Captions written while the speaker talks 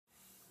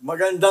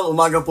Magandang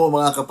umaga po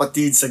mga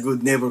kapatid sa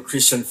Good Neighbor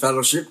Christian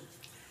Fellowship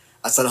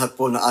at sa lahat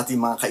po ng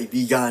ating mga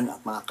kaibigan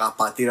at mga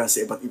kapatiran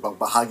sa iba't ibang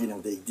bahagi ng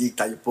daigdig.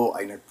 Tayo po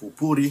ay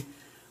nagpupuri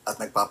at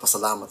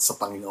nagpapasalamat sa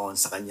Panginoon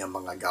sa kanyang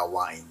mga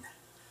gawain.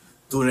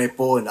 Tunay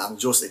po na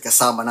ang Diyos ay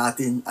kasama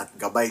natin at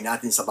gabay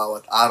natin sa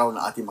bawat araw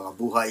ng ating mga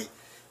buhay,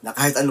 na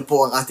kahit ano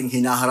po ang ating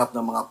hinaharap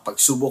ng mga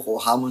pagsubok o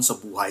hamon sa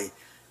buhay,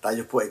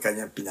 tayo po ay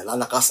kanyang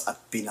pinalalakas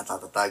at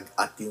pinatatatag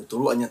at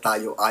tinuturuan niya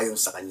tayo ayon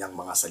sa kanyang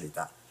mga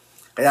salita.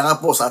 Kaya nga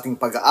po sa ating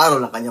pag-aaral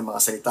ng kanyang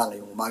mga salita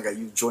ngayong umaga,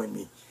 you join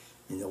me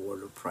in the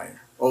word of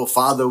prayer. Oh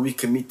Father, we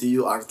commit to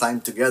you our time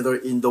together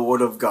in the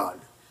word of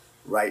God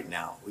right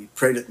now. We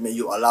pray that may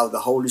you allow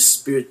the Holy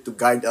Spirit to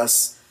guide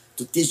us,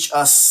 to teach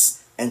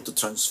us, and to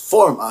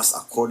transform us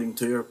according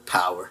to your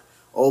power.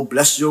 Oh,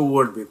 bless your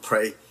word, we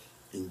pray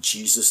in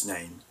Jesus'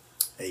 name.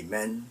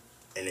 Amen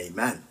and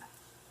amen.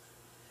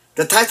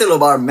 The title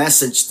of our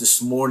message this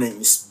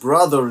morning is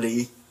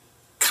Brotherly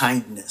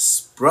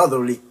Kindness.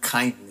 Brotherly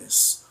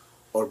kindness,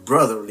 or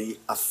brotherly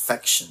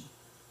affection.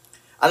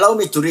 Allow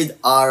me to read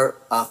our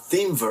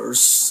theme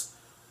verse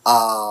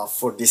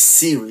for this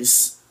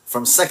series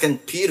from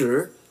 2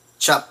 Peter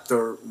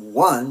chapter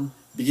 1,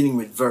 beginning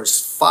with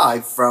verse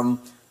 5 from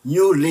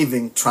New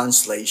Living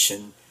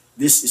Translation.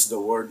 This is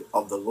the word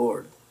of the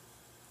Lord.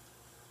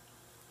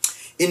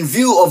 In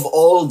view of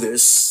all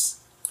this,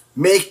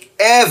 make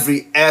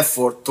every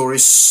effort to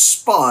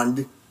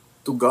respond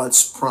to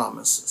God's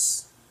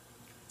promises.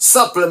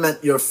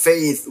 Supplement your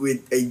faith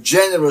with a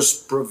generous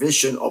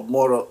provision of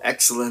moral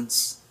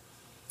excellence,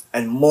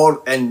 and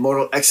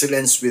moral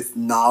excellence with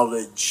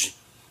knowledge,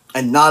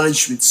 and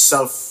knowledge with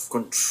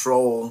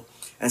self-control,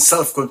 and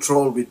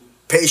self-control with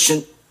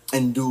patient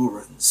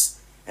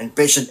endurance, and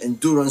patient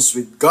endurance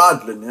with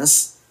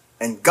godliness,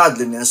 and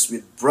godliness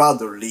with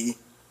brotherly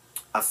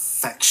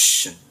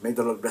affection. May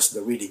the Lord bless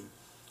the reading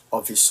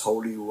of His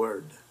holy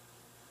word.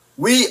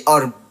 We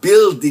are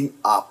building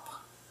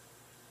up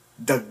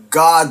the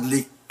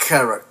godly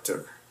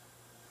character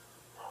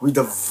with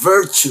the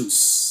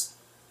virtues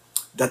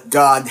that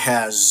God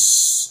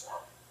has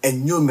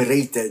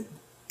enumerated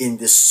in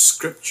the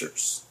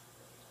scriptures,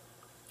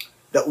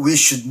 that we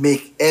should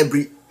make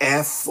every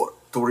effort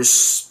to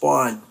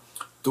respond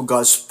to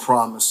God's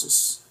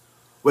promises.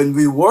 When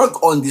we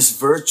work on these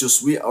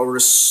virtues, we are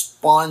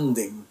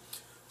responding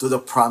to the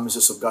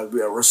promises of God.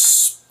 We are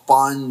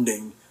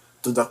responding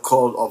to the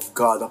call of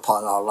God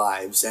upon our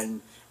lives,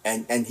 and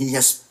He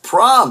has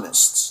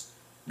promised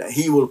that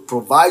He will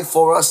provide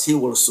for us, He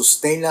will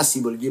sustain us,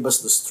 He will give us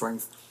the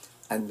strength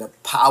and the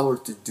power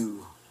to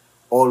do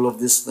all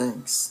of these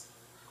things.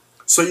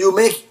 So you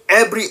make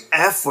every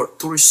effort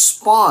to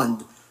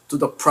respond to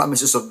the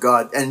promises of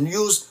God, and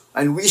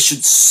we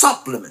should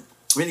supplement,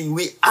 meaning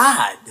we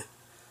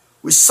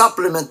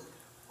supplement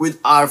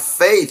with our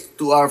faith,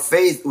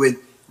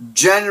 with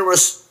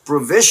generous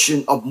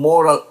provision of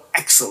moral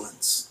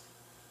excellence.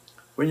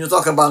 When you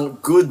talk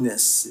about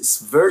goodness, it's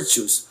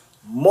virtues,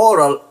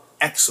 moral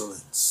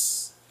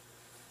excellence,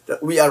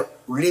 that we are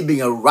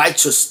living a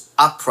righteous,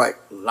 upright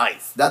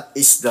life. That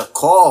is the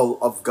call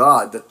of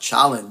God, the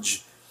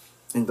challenge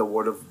in the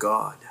Word of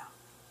God.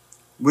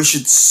 We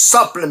should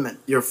supplement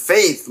your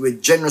faith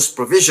with generous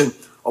provision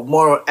of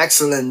moral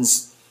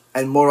excellence,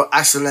 and moral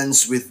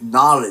excellence with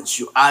knowledge.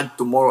 You add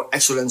to moral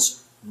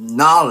excellence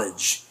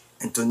knowledge,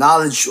 and to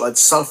knowledge you add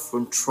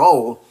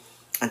self-control,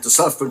 and to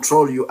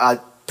self-control you add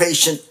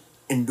patient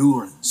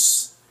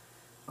endurance.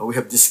 We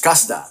have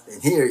discussed that,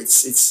 and here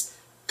it's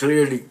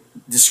clearly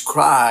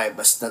described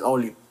as not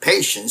only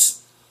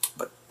patience,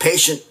 but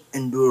patient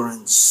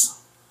endurance.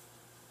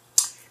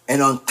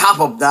 And on top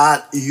of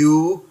that,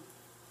 you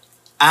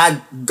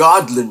add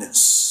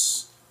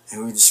godliness.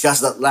 And we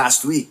discussed that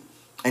last week.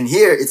 And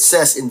here it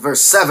says in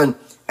verse 7,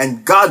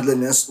 and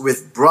godliness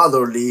with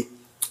brotherly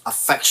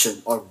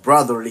affection, or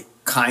brotherly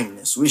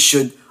kindness. We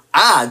should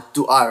add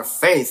to our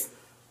faith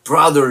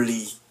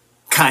brotherly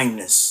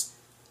kindness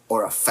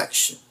or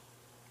affection.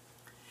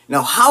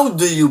 Now, how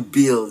do you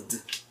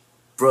build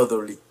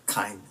brotherly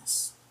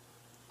kindness?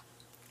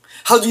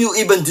 How do you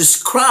even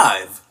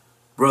describe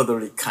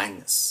brotherly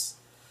kindness?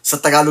 Sa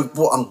Tagalog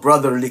po, ang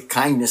brotherly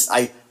kindness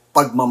ay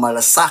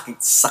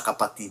pagmamalasakit sa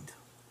kapatid.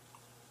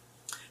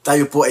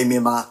 Tayo po ay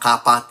may mga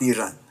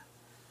kapatiran.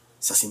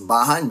 Sa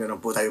simbahan, meron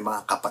po tayo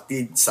mga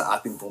kapatid sa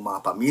ating pong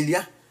mga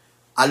pamilya.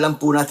 Alam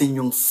po natin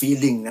yung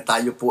feeling na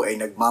tayo po ay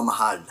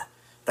nagmamahal.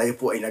 Tayo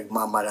po ay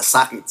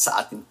nagmamalasakit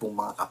sa ating pong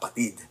mga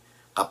kapatid.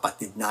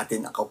 Kapatid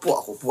natin, ako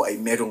po ay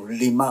merong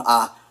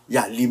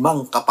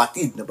limang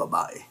kapatid na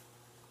babae.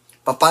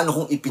 Paano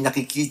kung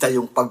ipinakikita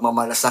yung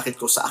pagmamalasakit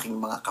ko sa aking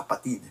mga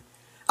kapatid?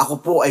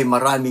 Ako po ay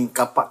maraming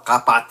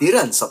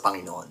kapatiran sa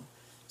Panginoon,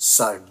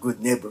 sa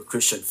Good Neighbor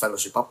Christian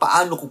Fellowship.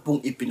 Paano ko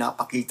pong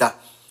ipinapakita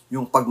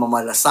yung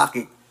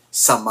pagmamalasakit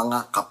sa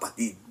mga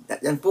kapatid?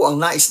 Yan po ang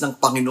nais ng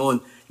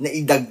Panginoon na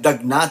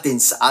idagdag natin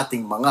sa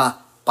ating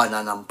mga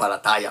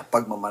pananampalataya,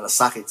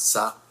 pagmamalasakit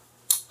sa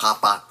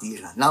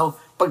kapatiran. Now,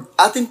 pag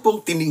atin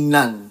pong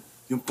tiningnan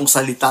yung pong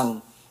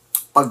salitang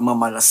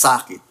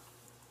pagmamalasakit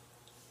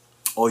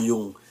o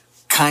yung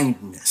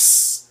kindness,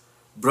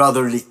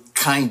 brotherly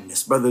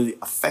kindness, brotherly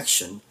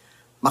affection,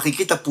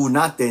 makikita po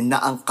natin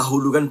na ang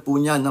kahulugan po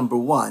niya, number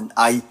 1,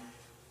 ay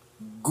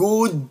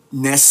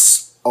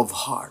goodness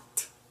of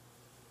heart.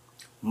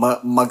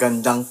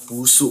 Magandang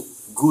puso,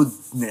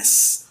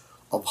 goodness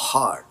of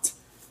heart,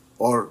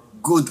 or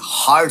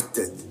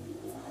good-hearted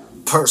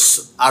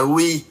person. Are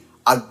we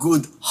a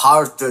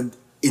good-hearted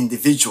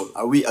individual?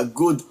 Are we a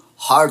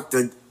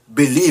good-hearted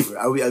believer?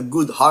 Are we a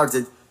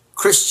good-hearted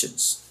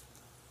Christians?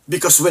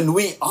 Because when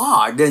we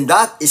are, then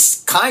that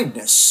is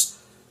kindness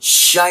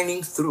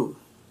shining through.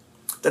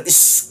 That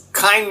is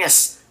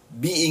kindness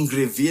being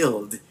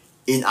revealed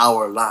in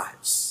our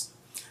lives.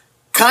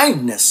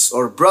 Kindness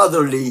or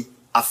brotherly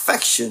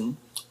affection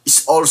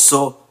is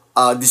also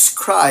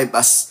described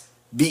as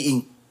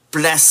being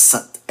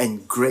pleasant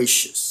and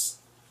gracious.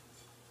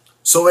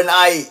 So when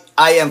I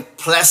am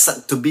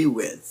pleasant to be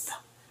with,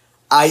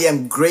 I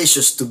am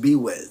gracious to be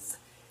with,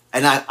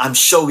 and I'm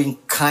showing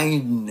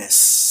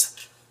kindness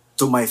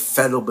to my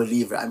fellow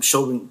believer. I'm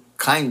showing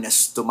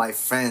kindness to my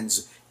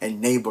friends and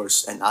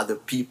neighbors and other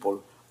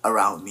people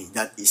around me.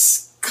 That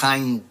is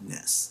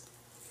kindness.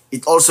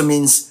 It also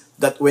means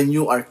that when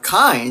you are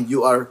kind,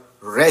 you are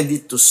ready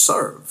to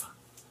serve.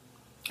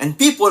 And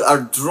people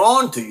are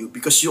drawn to you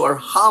because you are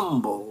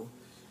humble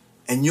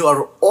and you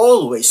are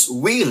always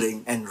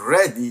willing and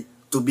ready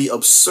to be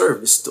of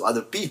service to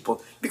other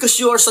people because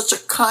you are such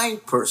a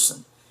kind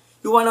person.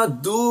 You want to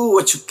do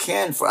what you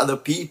can for other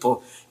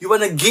people. You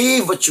want to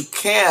give what you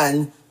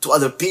can to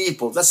other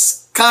people.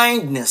 That's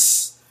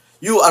kindness.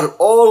 You are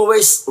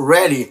always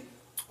ready,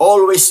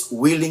 always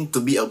willing to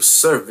be of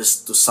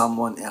service to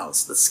someone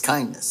else. That's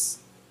kindness.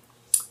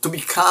 To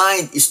be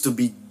kind is to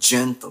be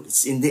gentle.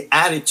 It's in the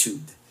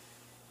attitude.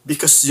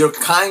 Because your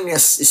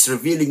kindness is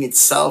revealing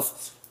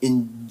itself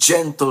in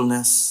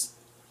gentleness.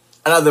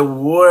 Another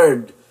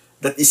word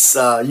that is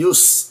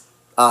used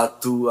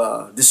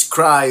to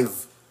describe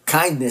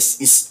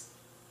kindness is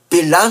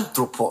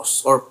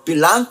philanthropos or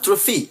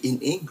philanthropy in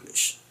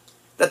English.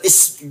 That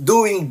is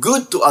doing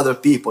good to other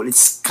people.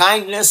 It's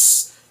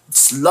kindness,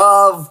 it's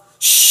love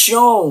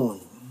shown.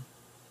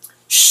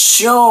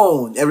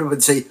 Shown.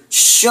 Everybody say,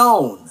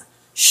 shown.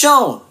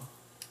 Shown.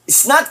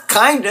 It's not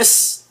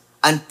kindness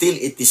until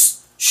it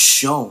is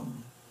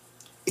shown.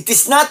 It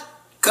is not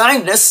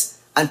kindness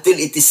until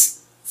it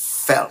is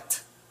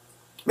felt.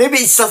 Maybe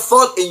it's a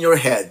thought in your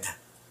head,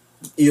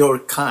 you're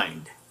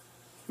kind.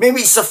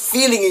 Maybe it's a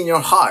feeling in your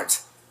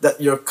heart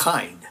that you're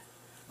kind.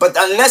 But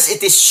unless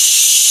it is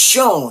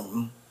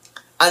shown,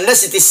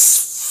 unless it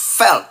is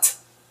felt,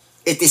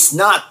 it is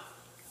not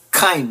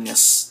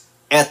kindness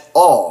at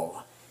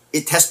all.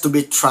 It has to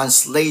be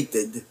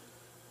translated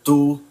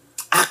to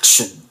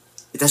action.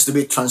 It has to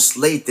be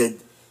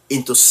translated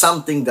into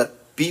something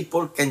that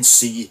people can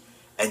see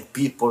and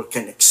people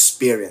can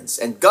experience.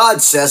 And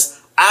God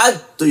says,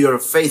 add to your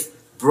faith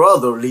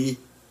brotherly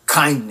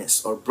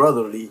kindness or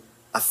brotherly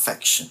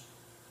affection.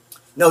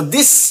 Now,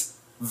 these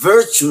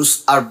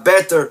virtues are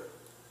better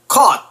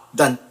caught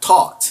than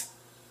taught.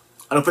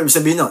 Ano po ibig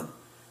sabihin nun?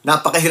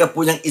 Napakahirap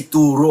po niyang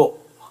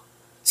ituro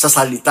sa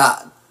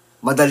salita.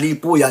 Madali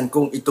po yan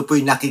kung ito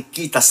po'y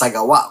nakikita sa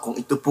gawa, kung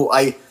ito po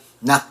ay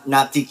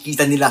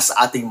nakikita nila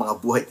sa ating mga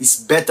buhay. It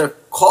is better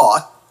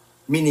caught,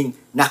 meaning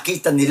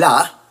nakita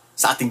nila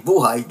sa ating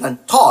buhay, than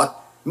taught,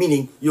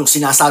 meaning yung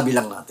sinasabi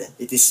lang natin.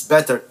 It is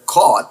better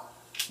caught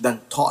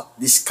than taught,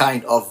 this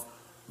kind of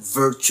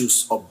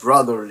virtues of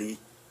brotherly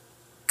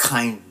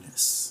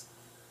kindness.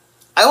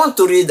 I want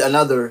to read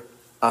another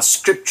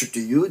scripture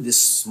to you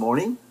this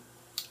morning.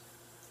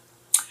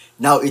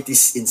 Now it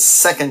is in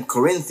 2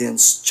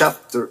 Corinthians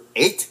chapter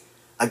 8,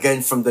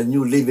 again from the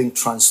New Living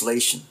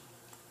Translation.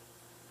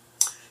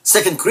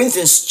 2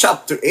 Corinthians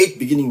chapter 8,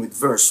 beginning with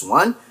verse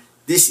 1,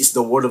 this is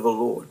the word of the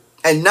Lord.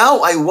 And now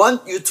I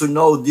want you to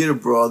know, dear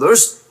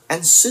brothers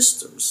and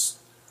sisters,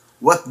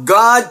 what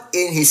God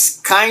in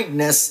His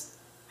kindness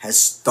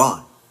has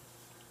done.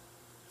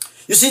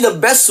 You see, the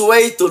best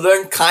way to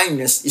learn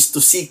kindness is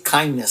to see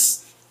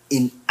kindness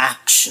in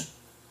action.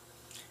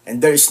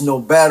 And there is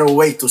no better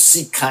way to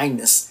see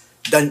kindness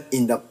than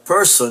in the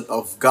person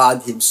of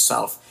God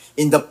Himself,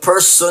 in the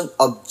person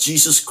of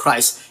Jesus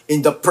Christ,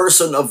 in the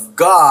person of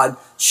God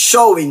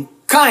showing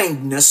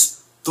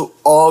kindness to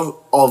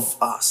all of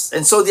us.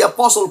 And so the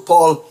Apostle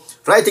Paul,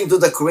 writing to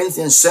the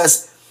Corinthians,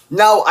 says,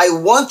 now I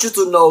want you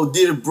to know,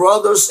 dear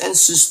brothers and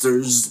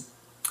sisters,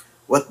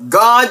 what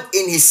God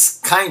in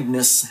His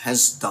kindness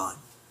has done.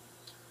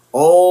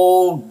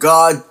 Oh,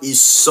 God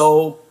is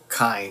so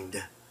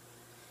kind.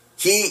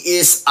 He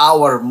is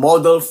our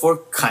model for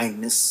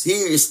kindness.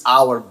 He is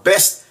our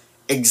best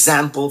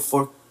example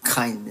for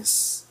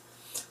kindness.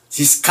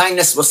 His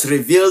kindness was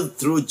revealed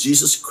through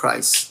Jesus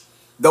Christ.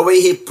 The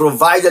way He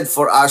provided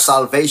for our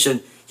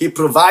salvation, He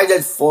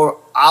provided for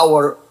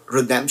our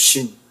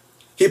redemption.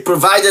 He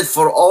provided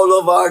for all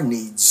of our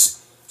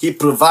needs. He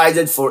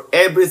provided for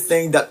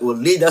everything that will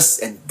lead us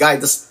and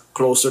guide us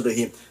closer to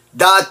Him.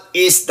 That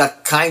is the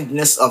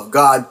kindness of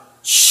God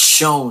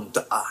shown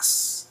to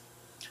us.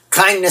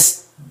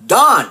 Kindness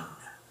done.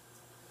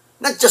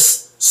 Not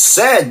just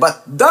said,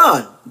 but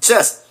done. It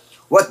says,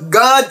 what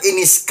God in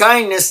His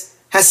kindness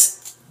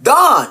has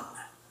done.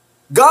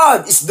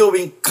 God is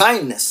doing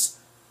kindness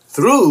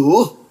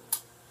through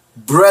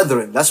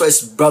brethren. That's why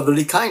it's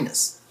brotherly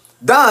kindness.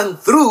 Done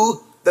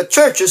through the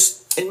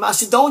churches in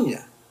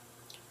Macedonia.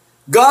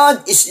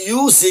 God is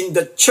using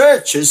the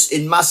churches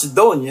in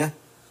Macedonia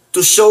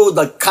to show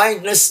the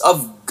kindness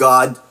of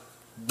God,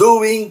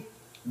 doing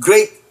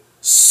great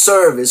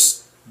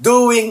service,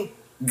 doing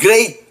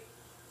great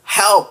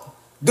help,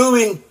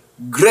 doing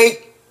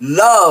great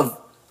love,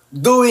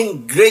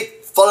 doing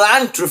great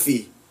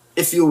philanthropy,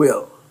 if you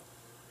will.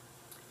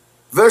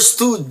 Verse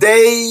 2,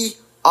 they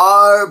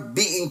are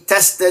being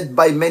tested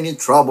by many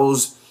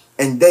troubles,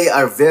 and they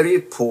are very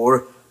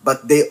poor,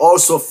 but they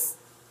also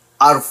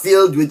are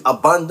filled with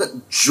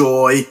abundant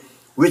joy,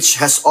 which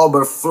has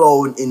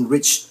overflowed in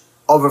rich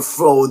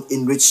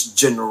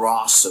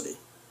generosity.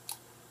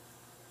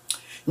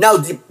 Now,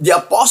 the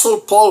Apostle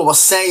Paul was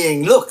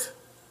saying, look,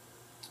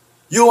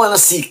 you want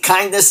to see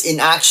kindness in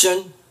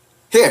action?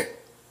 Here,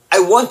 I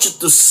want you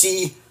to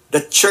see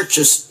the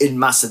churches in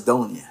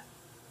Macedonia.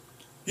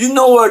 You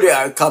know where they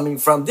are coming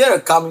from. They are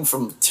coming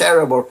from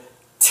terrible,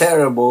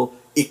 terrible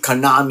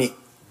economic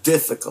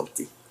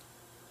difficulty.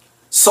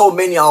 So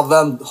many of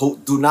them who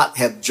do not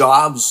have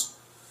jobs.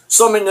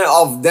 So many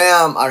of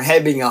them are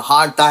having a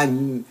hard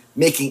time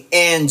making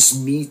ends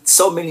meet.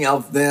 So many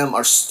of them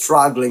are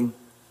struggling.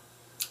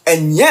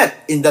 And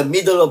yet, in the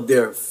middle of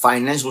their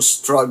financial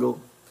struggle,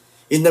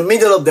 in the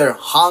middle of their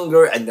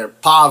hunger and their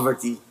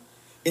poverty,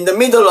 in the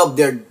middle of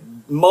their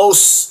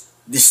most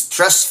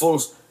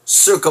distressful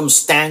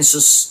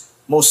circumstances,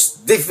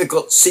 most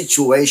difficult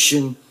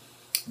situation,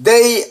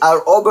 they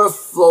are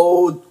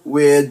overflowed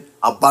with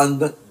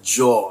abundant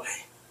joy.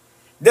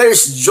 There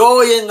is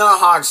joy in our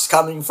hearts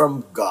coming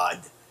from God.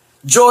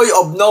 Joy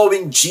of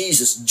knowing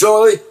Jesus.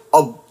 Joy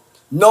of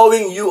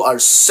knowing you are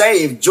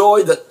saved.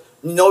 Joy that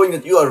knowing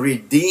that you are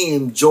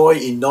redeemed. Joy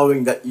in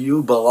knowing that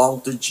you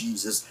belong to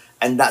Jesus.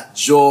 And that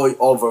joy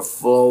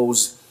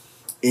overflows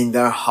in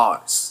their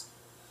hearts.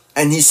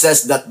 And he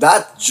says that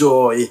that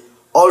joy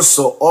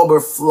also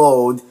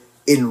overflowed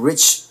in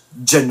rich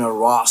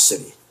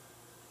generosity.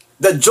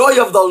 The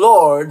joy of the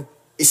Lord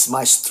is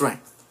my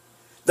strength.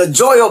 The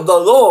joy of the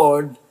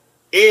Lord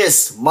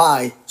is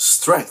my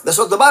strength. That's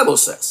what the Bible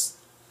says.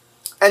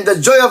 And the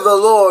joy of the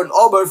Lord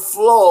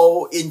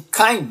overflowed in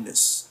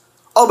kindness,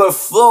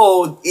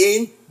 overflowed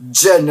in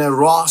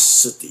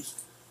generosity.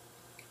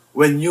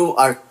 When you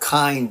are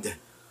kind,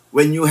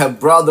 when you have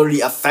brotherly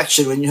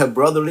affection, when you have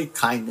brotherly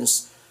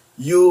kindness,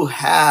 you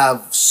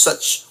have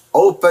such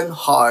open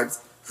heart,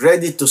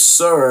 ready to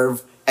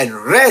serve and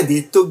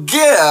ready to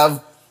give,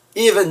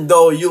 even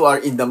though you are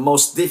in the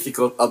most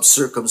difficult of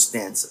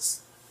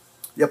circumstances.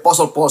 The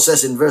Apostle Paul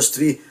says in verse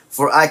 3,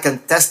 for I can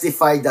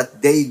testify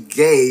that they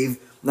gave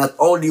not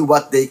only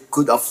what they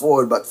could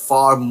afford, but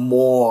far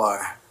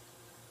more.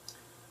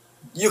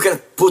 You can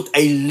put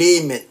a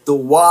limit to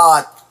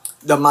what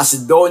the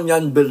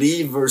Macedonian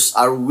believers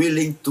are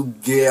willing to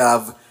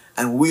give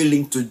and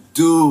willing to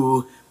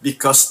do,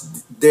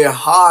 because their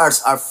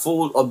hearts are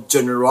full of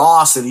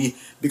generosity,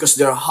 because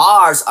their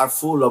hearts are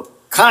full of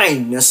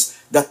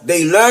kindness that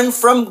they learn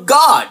from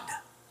God.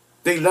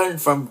 They learn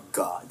from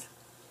God.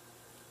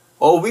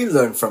 Oh, we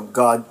learn from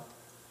God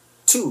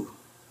too.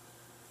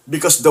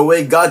 Because the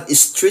way God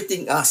is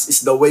treating us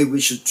is the way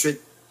we should treat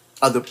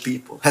other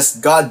people. Has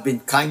God been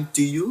kind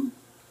to you?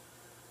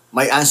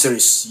 My answer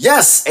is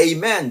yes,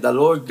 amen. The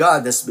Lord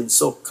God has been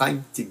so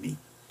kind to me.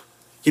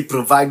 He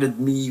provided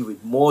me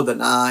with more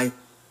than I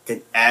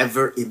can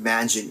ever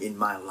imagine in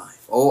my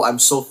life. Oh, I'm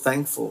so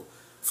thankful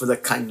for the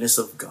kindness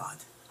of God.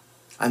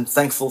 I'm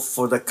thankful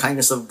for the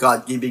kindness of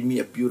God giving me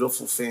a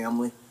beautiful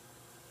family.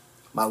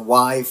 My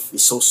wife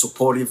is so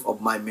supportive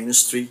of my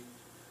ministry.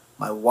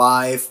 My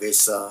wife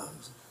is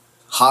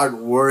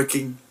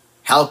hardworking,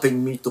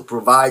 helping me to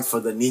provide for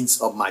the needs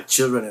of my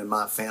children and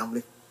my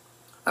family.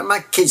 And my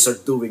kids are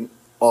doing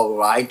all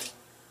right.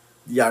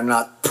 They are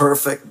not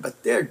perfect,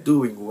 but they're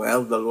doing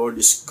well. The Lord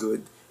is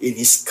good in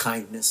His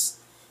kindness.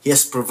 He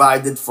has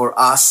provided for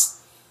us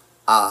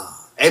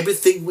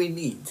everything we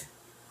need.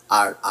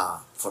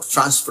 For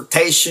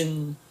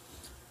transportation,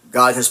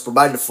 God has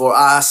provided for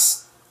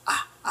us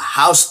a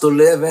house to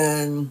live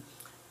in,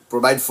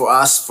 provide for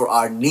us for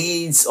our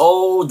needs.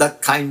 Oh, the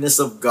kindness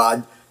of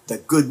God, the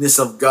goodness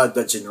of God,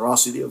 the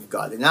generosity of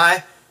God. And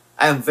I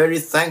am very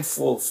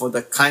thankful for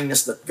the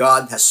kindness that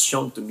God has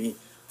shown to me,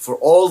 for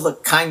all the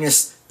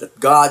kindness that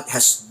God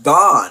has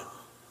done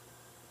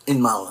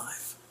in my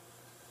life.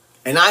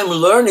 And I'm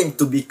learning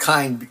to be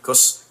kind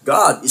because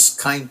God is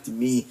kind to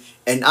me,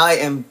 and I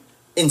am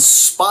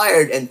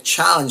inspired and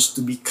challenged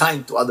to be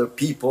kind to other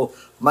people,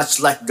 much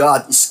like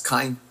God is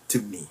kind to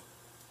me.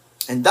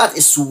 And that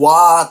is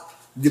what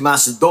the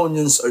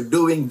Macedonians are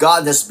doing.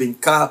 God has been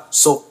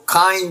so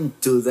kind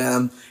to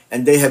them,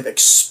 and they have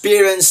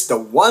experienced the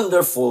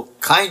wonderful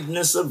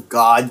kindness of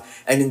God.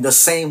 And in the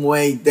same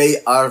way,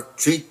 they are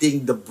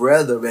treating the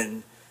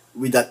brethren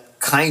with that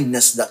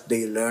kindness that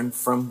they learned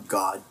from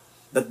God.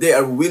 that they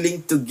are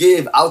willing to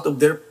give out of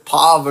their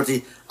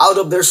poverty, out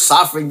of their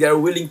suffering. They are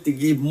willing to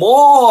give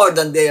more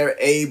than they are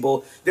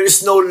able. There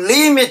is no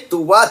limit to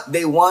what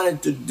they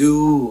wanted to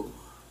do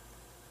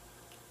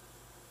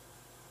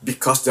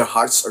because their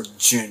hearts are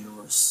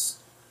generous.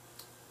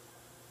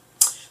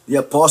 The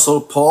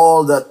Apostle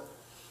Paul that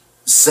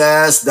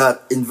says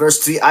that in verse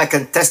 3, I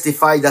can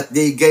testify that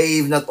they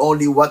gave not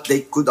only what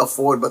they could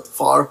afford, but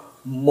far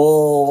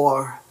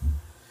more.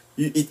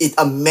 It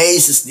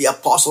amazes the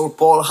Apostle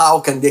Paul, how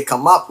can they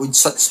come up with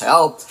such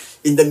help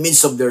in the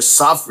midst of their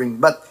suffering?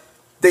 But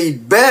they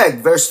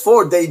begged, verse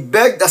 4, they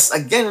begged us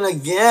again and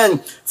again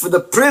for the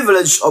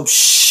privilege of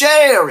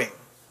sharing.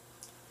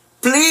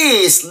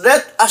 Please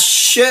let us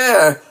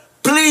share.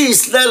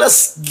 Please let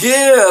us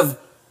give.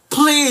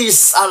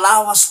 Please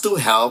allow us to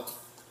help.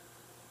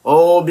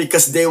 Oh,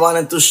 because they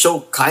wanted to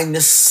show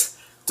kindness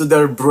to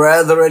their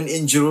brethren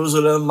in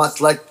Jerusalem, much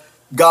like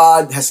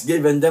God has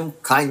given them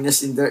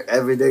kindness in their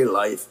everyday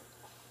life.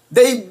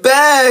 They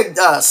begged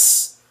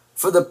us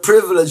for the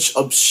privilege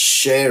of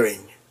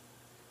sharing.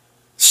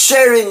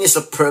 Sharing is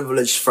a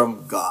privilege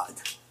from God.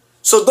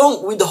 So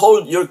don't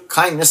withhold your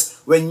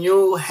kindness when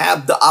you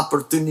have the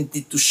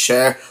opportunity to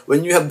share,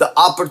 when you have the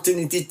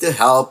opportunity to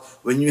help,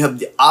 when you have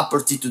the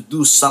opportunity to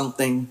do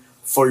something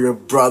for your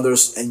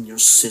brothers and your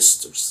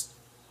sisters.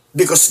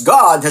 Because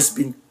God has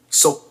been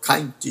so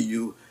kind to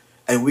you,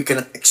 and we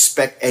cannot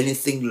expect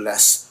anything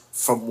less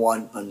from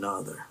one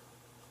another.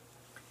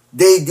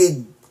 They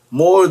did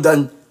more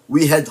than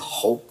we had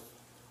hoped.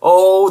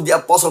 Oh, the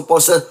Apostle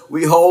Paul said,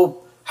 we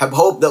have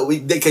hope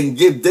that they can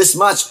give this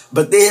much,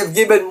 but they have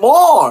given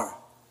more.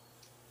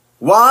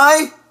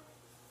 Why?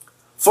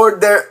 For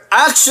their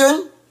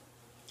action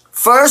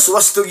first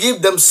was to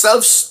give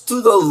themselves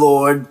to the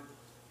Lord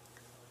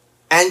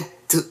and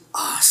to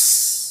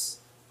us.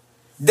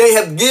 They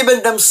have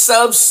given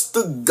themselves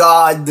to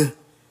God,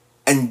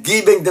 and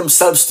giving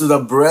themselves to the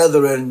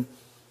brethren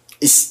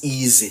is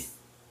easy.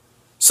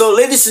 So,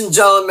 ladies and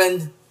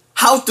gentlemen,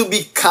 how to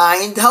be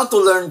kind, how to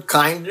learn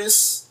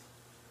kindness?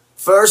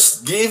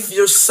 First, give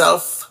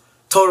yourself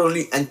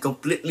totally and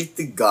completely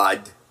to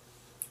God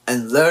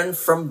and learn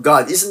from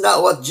God. Isn't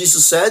that what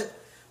Jesus said?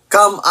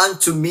 Come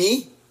unto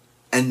me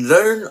and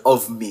learn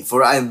of me,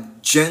 for I am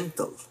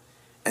gentle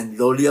and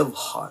lowly of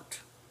heart.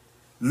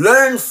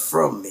 Learn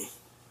from me.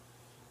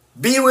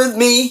 Be with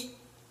me.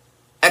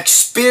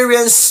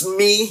 Experience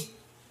me.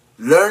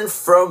 Learn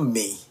from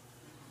me.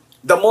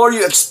 The more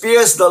you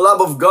experience the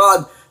love of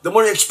God, the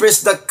more you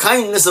experience the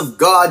kindness of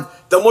God,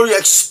 the more you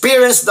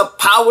experience the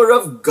power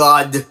of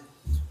God,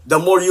 the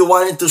more you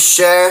wanted to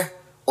share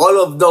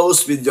all of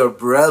those with your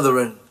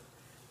brethren.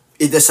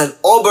 It is an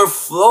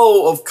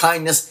overflow of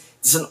kindness.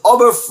 It is an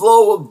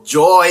overflow of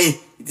joy.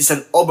 It is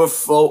an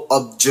overflow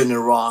of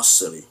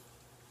generosity.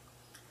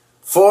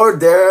 For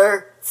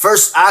their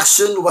first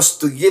action was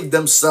to give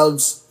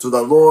themselves to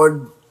the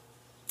Lord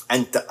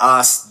and to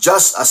us,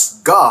 just as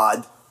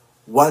God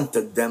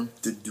wanted them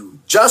to do.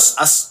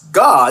 Just as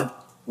God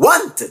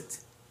wanted.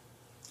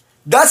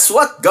 That's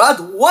what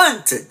God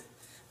wanted.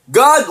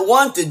 God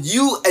wanted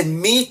you and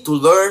me to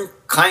learn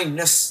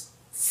kindness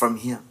from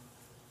Him.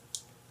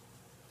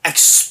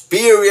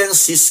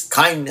 Experience His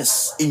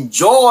kindness.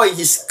 Enjoy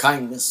His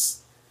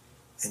kindness.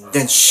 And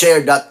then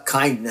share that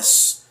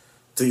kindness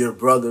to your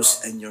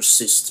brothers and your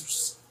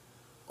sisters.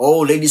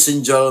 Oh, ladies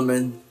and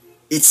gentlemen,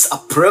 it's a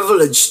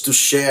privilege to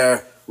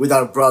share with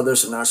our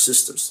brothers and our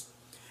sisters.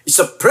 It's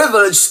a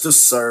privilege to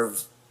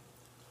serve,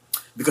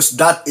 because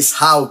that is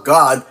how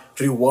God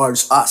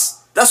rewards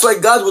us. That's why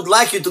God would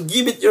like you to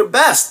give it your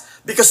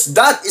best, because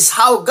that is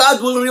how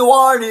God will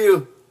reward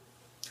you.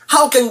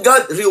 How can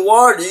God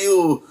reward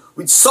you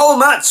with so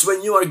much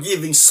when you are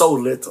giving so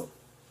little?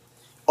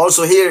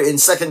 Also here in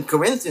 2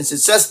 Corinthians, it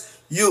says,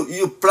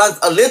 you plant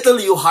a little,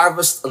 you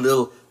harvest a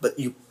little, but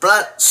you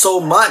plant so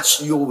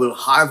much, you will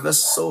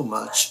harvest so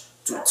much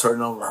to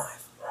eternal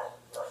life.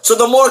 So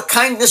the more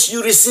kindness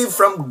you receive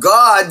from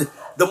God,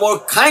 the more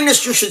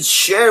kindness you should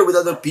share with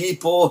other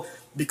people,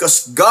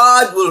 because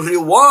God will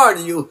reward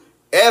you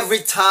every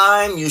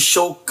time you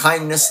show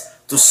kindness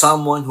to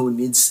someone who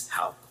needs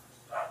help.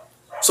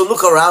 So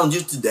look around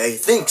you today.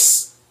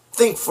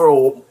 Think for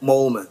a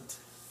moment.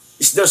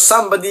 Is there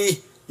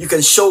somebody you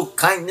can show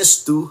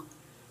kindness to?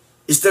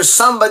 Is there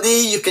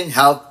somebody you can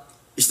help?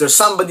 Is there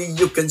somebody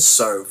you can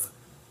serve?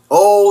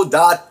 Oh,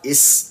 that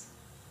is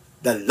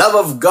the love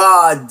of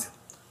God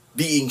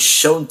being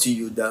shown to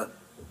you, the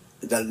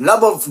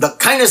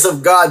kindness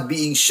of God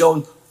being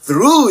shown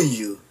through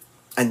you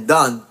and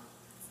done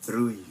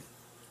through you.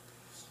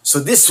 So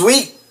this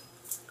week,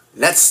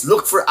 let's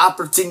look for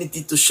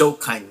opportunity to show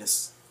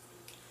kindness.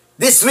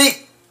 This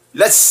week,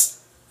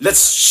 let's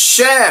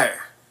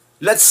share,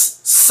 let's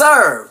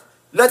serve,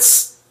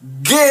 let's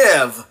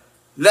give,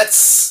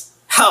 let's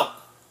help,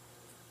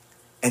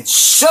 and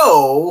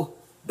show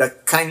the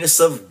kindness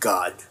of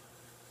God,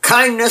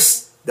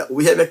 kindness that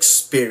we have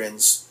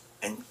experienced,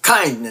 and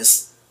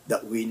kindness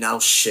that we now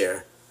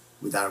share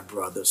with our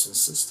brothers and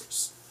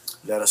sisters.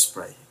 Let us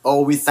pray.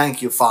 Oh, we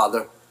thank you,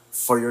 Father,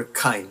 for your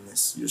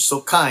kindness. You're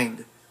so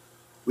kind.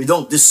 We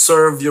don't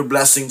deserve your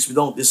blessings. We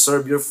don't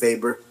deserve your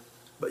favor.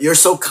 But you're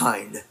so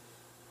kind.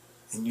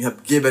 And you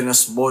have given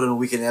us more than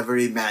we can ever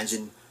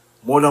imagine,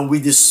 more than we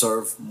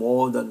deserve,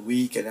 more than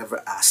we can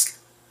ever ask.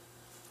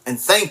 And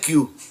thank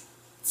you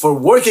for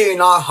working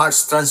in our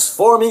hearts,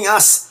 transforming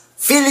us,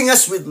 filling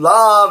us with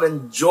love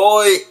and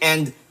joy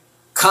and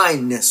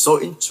kindness. So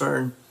in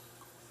turn,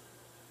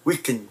 we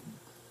can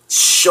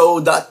show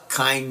that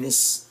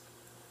kindness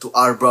to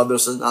our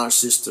brothers and our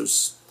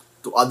sisters,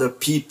 to other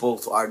people,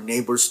 to our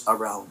neighbors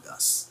around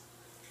us.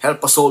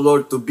 Help us, O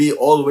Lord, to be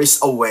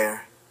always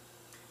aware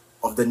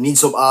of the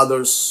needs of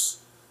others,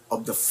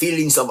 of the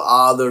feelings of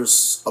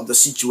others, of the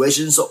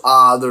situations of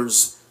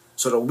others,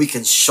 so that we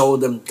can show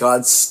them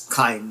God's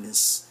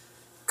kindness.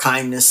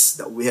 Kindness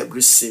that we have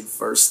received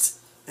first,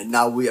 and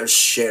now we are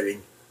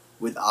sharing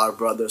with our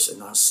brothers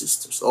and our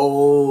sisters.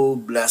 Oh,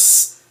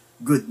 bless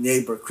Good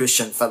Neighbor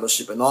Christian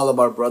Fellowship and all of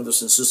our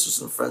brothers and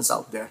sisters and friends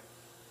out there.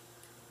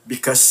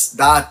 Because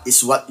that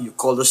is what you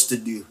call us to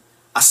do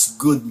as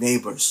good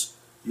neighbors.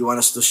 You want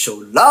us to show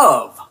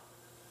love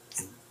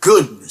and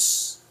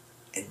goodness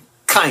and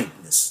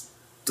kindness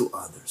to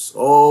others.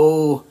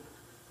 Oh,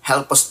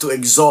 help us to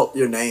exalt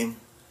your name.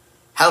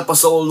 Help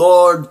us, oh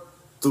Lord,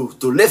 to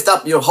lift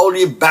up your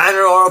holy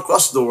banner all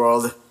across the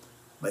world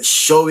by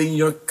showing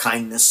your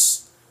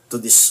kindness to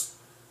this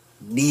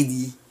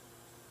needy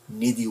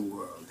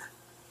world.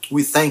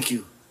 We thank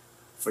you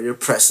for your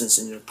presence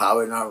and your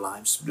power in our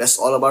lives. Bless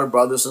all of our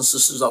brothers and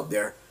sisters out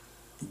there.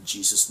 In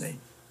Jesus' name,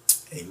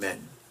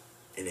 amen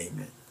and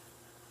amen.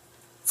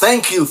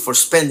 Thank you for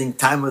spending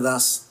time with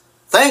us.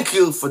 Thank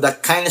you for the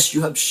kindness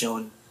you have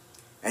shown.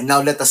 And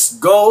now let us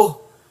go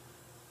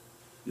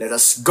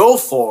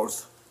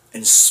forth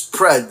and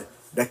spread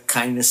the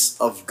kindness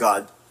of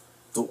God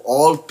to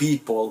all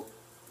people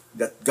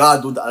that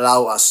God would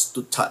allow us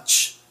to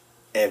touch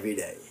every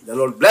day. The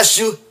Lord bless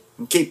you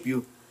and keep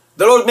you.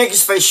 The Lord make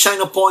his face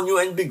shine upon you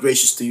and be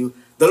gracious to you.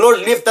 The Lord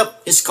lift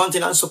up his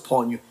countenance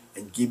upon you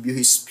and give you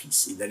his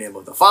peace. In the name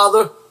of the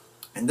Father,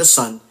 and the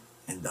Son,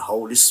 and the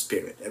Holy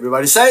Spirit.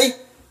 Everybody say,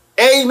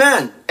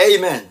 Amen.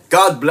 Amen.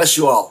 God bless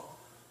you all.